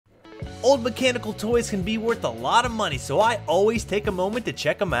Old mechanical toys can be worth a lot of money, so I always take a moment to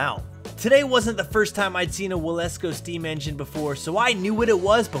check them out. Today wasn't the first time I'd seen a Wilesco steam engine before, so I knew what it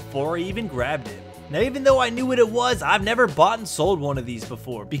was before I even grabbed it. Now, even though I knew what it was, I've never bought and sold one of these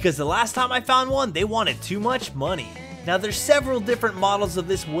before, because the last time I found one, they wanted too much money. Now, there's several different models of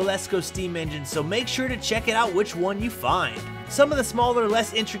this Wilesco steam engine, so make sure to check it out which one you find. Some of the smaller,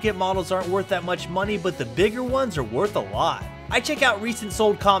 less intricate models aren't worth that much money, but the bigger ones are worth a lot. I check out recent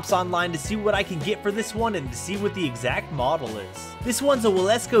sold comps online to see what I can get for this one and to see what the exact model is. This one's a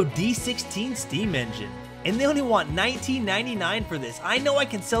Wilesco D16 steam engine, and they only want $19.99 for this. I know I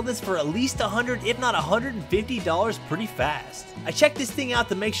can sell this for at least $100, if not $150 pretty fast. I checked this thing out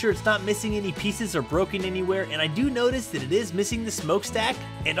to make sure it's not missing any pieces or broken anywhere, and I do notice that it is missing the smokestack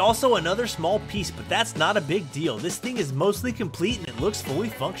and also another small piece, but that's not a big deal. This thing is mostly complete and it looks fully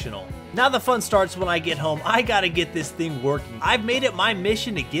functional. Now the fun starts when I get home. I gotta get this thing working. I've made it my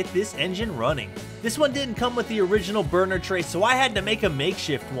mission to get this engine running. This one didn't come with the original burner tray, so I had to make a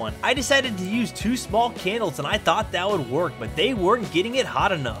makeshift one. I decided to use 2 small candles and I thought that would work, but they weren't getting it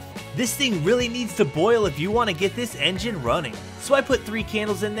hot enough. This thing really needs to boil if you want to get this engine running. So I put 3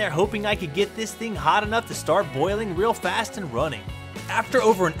 candles in there, hoping I could get this thing hot enough to start boiling real fast and running. After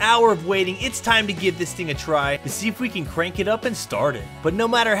over an hour of waiting, it's time to give this thing a try to see if we can crank it up and start it. But no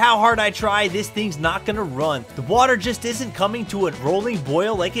matter how hard I try, this thing's not gonna run. The water just isn't coming to a rolling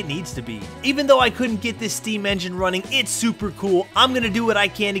boil like it needs to be. Even though I couldn't get this steam engine running, it's super cool. I'm gonna do what I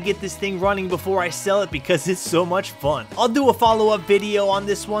can to get this thing running before I sell it because it's so much fun. I'll do a follow-up video on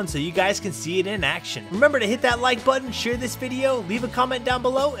this one so you guys can see it in action. Remember to hit that like button, share this video, leave a comment down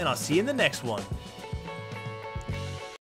below, and I'll see you in the next one.